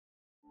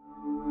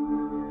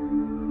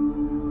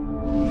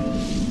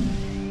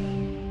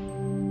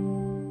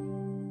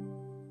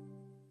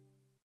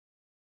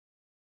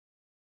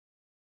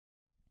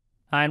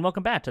Hi, and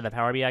welcome back to the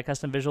Power BI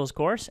Custom Visuals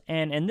course,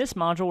 and in this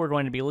module we're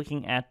going to be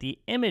looking at the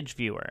image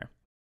viewer.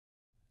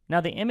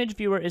 Now the image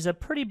viewer is a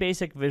pretty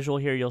basic visual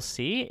here you'll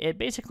see. It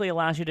basically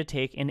allows you to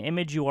take an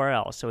image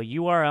URL, so a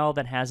URL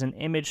that has an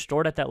image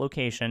stored at that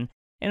location,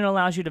 and it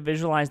allows you to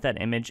visualize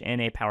that image in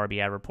a Power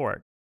BI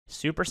report.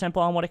 Super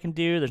simple on what it can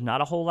do. There's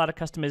not a whole lot of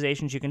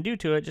customizations you can do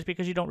to it just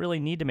because you don't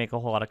really need to make a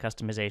whole lot of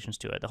customizations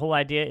to it. The whole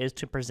idea is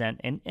to present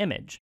an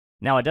image.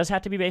 Now, it does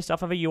have to be based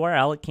off of a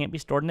URL. It can't be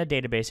stored in a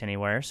database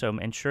anywhere, so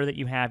ensure that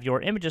you have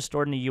your images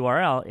stored in a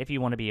URL if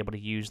you want to be able to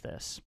use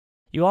this.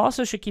 You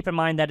also should keep in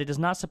mind that it does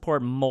not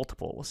support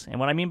multiples. And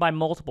what I mean by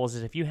multiples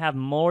is if you have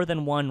more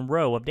than one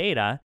row of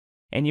data,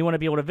 and you want to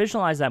be able to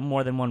visualize that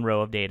more than one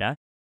row of data,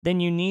 then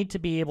you need to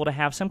be able to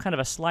have some kind of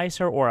a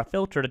slicer or a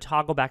filter to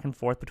toggle back and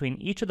forth between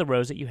each of the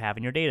rows that you have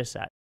in your data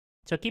set.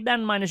 So keep that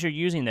in mind as you're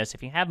using this.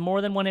 If you have more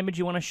than one image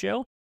you want to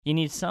show, you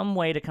need some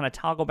way to kind of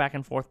toggle back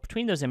and forth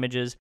between those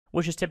images,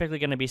 which is typically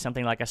going to be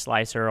something like a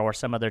slicer or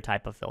some other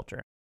type of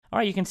filter. All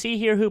right, you can see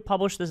here who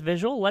published this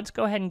visual. Let's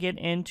go ahead and get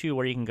into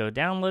where you can go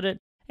download it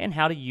and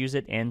how to use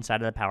it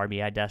inside of the Power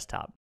BI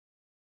desktop.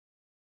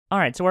 All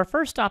right, so our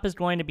first stop is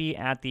going to be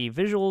at the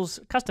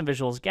Visuals, Custom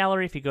Visuals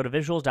Gallery. If you go to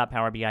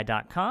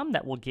visuals.powerbi.com,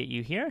 that will get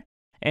you here.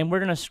 And we're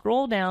going to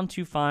scroll down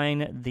to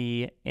find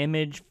the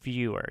image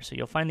viewer. So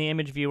you'll find the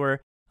image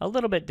viewer a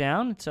little bit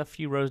down. It's a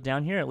few rows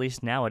down here, at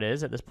least now it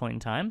is at this point in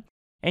time.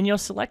 And you'll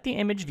select the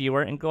image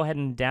viewer and go ahead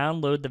and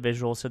download the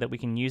visual so that we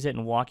can use it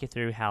and walk you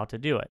through how to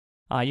do it.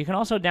 You can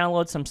also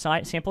download some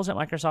samples that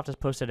Microsoft has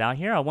posted out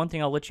here. One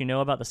thing I'll let you know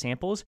about the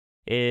samples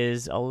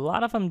is a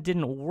lot of them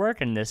didn't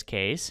work in this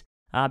case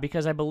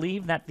because I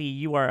believe that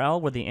the URL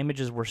where the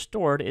images were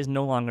stored is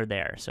no longer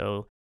there.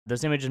 So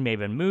those images may have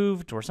been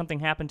moved or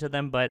something happened to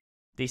them, but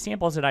the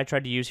samples that I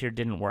tried to use here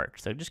didn't work.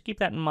 So just keep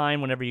that in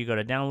mind whenever you go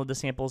to download the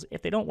samples.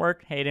 If they don't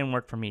work, hey, it didn't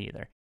work for me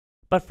either.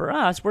 But for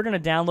us, we're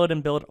going to download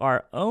and build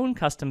our own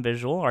custom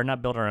visual, or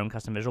not build our own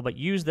custom visual, but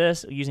use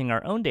this using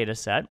our own data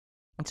set.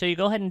 And so you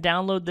go ahead and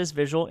download this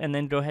visual and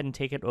then go ahead and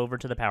take it over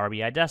to the Power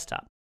BI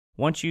desktop.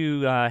 Once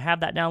you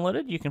have that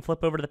downloaded, you can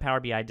flip over to the Power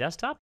BI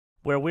desktop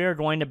where we're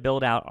going to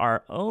build out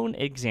our own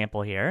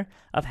example here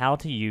of how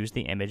to use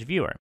the image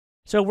viewer.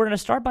 So we're going to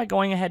start by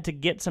going ahead to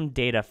get some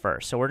data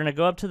first. So we're going to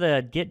go up to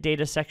the Get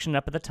Data section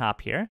up at the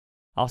top here.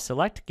 I'll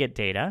select Get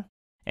Data.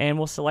 And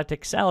we'll select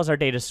Excel as our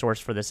data source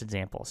for this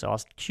example. So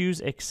I'll choose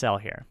Excel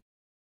here.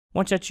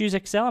 Once I choose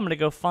Excel, I'm going to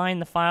go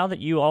find the file that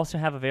you also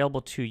have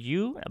available to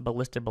you, but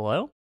listed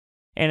below.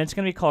 And it's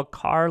going to be called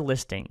car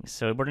listings.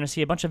 So we're going to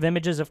see a bunch of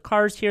images of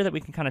cars here that we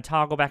can kind of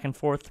toggle back and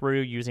forth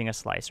through using a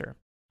slicer.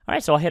 All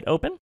right, so I'll hit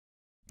open.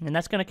 And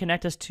that's going to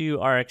connect us to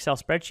our Excel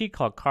spreadsheet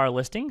called car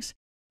listings.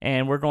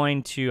 And we're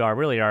going to our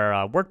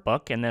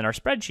workbook, and then our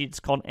spreadsheet is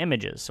called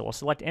images. So we'll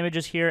select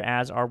images here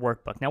as our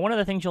workbook. Now, one of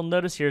the things you'll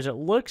notice here is it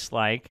looks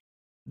like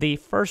the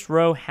first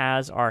row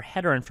has our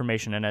header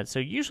information in it. So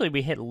usually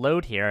we hit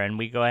load here and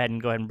we go ahead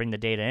and bring the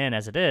data in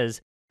as it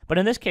is. But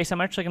in this case, I'm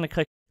actually going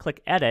to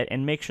click edit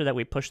and make sure that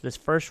we push this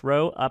first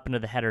row up into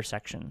the header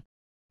section.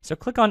 So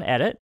click on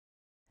edit,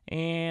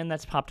 and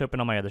that's popped open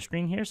on my other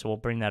screen here. So we'll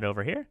bring that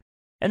over here.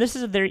 And this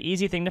is a very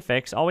easy thing to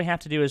fix. All we have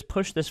to do is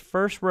push this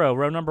first row,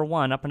 row number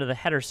 1, up into the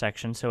header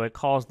section. So it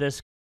calls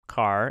this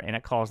car and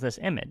it calls this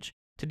image.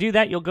 To do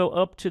that, you'll go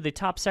up to the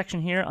top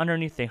section here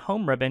underneath the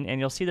home ribbon, and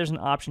you'll see there's an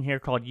option here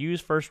called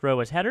Use First Row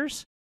as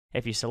Headers.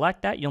 If you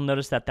select that, you'll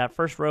notice that that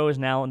first row is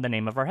now in the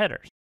name of our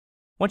headers.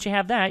 Once you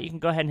have that, you can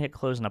go ahead and hit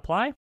Close and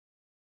Apply.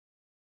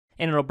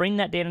 And it'll bring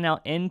that data now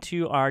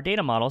into our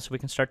data model so we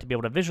can start to be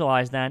able to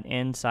visualize that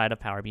inside of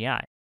Power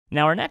BI.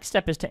 Now our next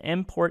step is to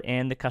import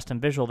in the custom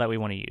visual that we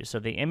want to use. So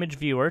the image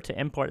viewer, to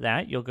import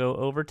that, you'll go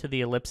over to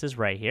the ellipses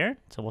right here.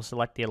 So we'll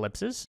select the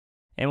ellipses,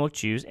 and we'll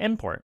choose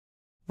Import.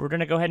 We're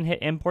going to go ahead and hit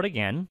import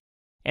again,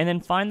 and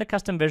then find the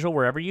custom visual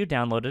wherever you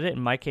downloaded it.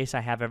 In my case,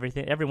 I have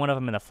every one of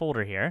them in the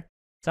folder here.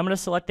 So I'm going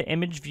to select the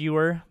image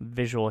viewer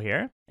visual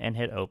here and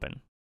hit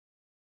open.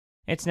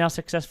 It's now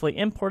successfully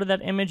imported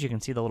that image. You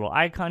can see the little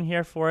icon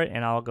here for it,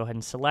 and I'll go ahead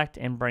and select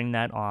and bring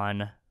that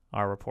on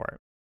our report.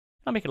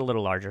 I'll make it a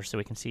little larger so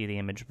we can see the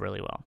image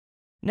really well.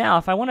 Now,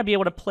 if I want to be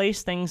able to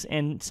place things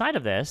inside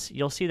of this,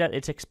 you'll see that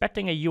it's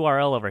expecting a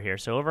URL over here.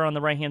 So over on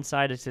the right-hand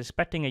side, it's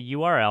expecting a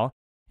URL.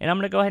 And I'm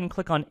going to go ahead and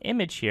click on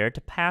image here to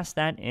pass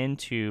that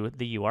into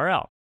the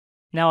URL.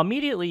 Now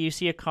immediately you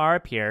see a car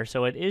appear,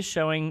 so it is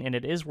showing and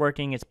it is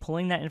working. It's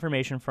pulling that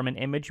information from an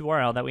image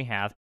URL that we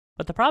have.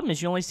 But the problem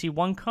is you only see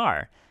one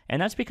car,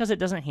 and that's because it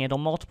doesn't handle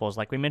multiples.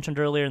 Like we mentioned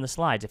earlier in the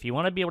slides, if you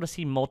want to be able to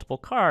see multiple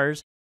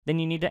cars, then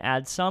you need to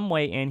add some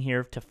way in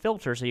here to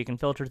filter so you can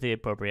filter to the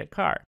appropriate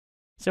car.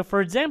 So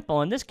for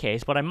example, in this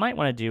case, what I might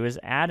want to do is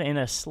add in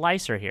a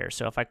slicer here.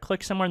 So if I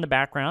click somewhere in the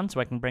background so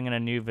I can bring in a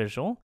new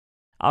visual,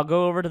 I'll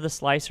go over to the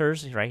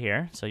slicers right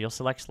here. So you'll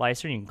select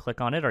slicer, you can click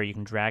on it, or you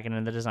can drag it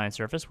in the design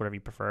surface, whatever you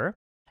prefer.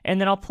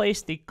 And then I'll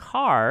place the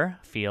car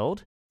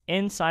field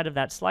inside of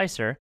that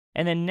slicer.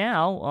 And then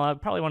now, I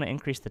probably want to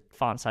increase the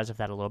font size of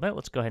that a little bit.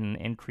 Let's go ahead and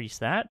increase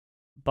that.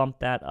 Bump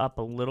that up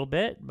a little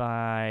bit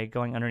by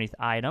going underneath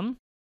item.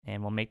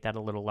 And we'll make that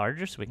a little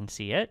larger so we can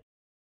see it.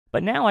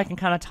 But now I can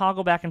kind of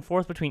toggle back and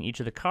forth between each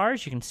of the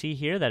cars. You can see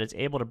here that it's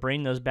able to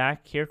bring those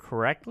back here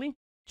correctly,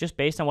 just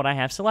based on what I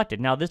have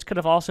selected. Now, this could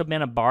have also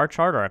been a bar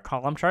chart or a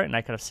column chart, and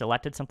I could have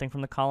selected something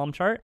from the column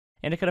chart,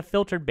 and it could have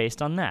filtered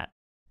based on that.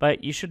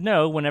 But you should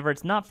know, whenever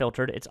it's not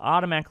filtered, it's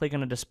automatically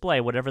going to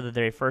display whatever the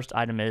very first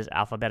item is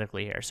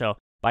alphabetically here. So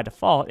by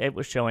default, it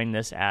was showing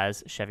this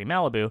as Chevy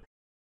Malibu.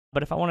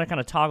 But if I want to kind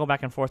of toggle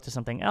back and forth to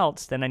something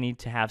else, then I need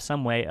to have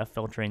some way of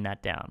filtering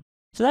that down.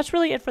 So that's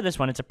really it for this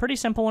one. It's a pretty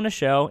simple one to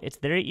show. It's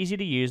very easy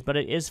to use, but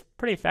it is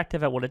pretty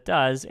effective at what it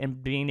does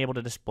in being able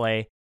to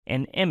display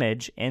an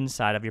image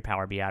inside of your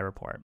Power BI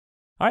report.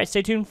 All right,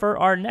 stay tuned for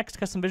our next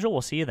custom visual.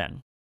 We'll see you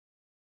then.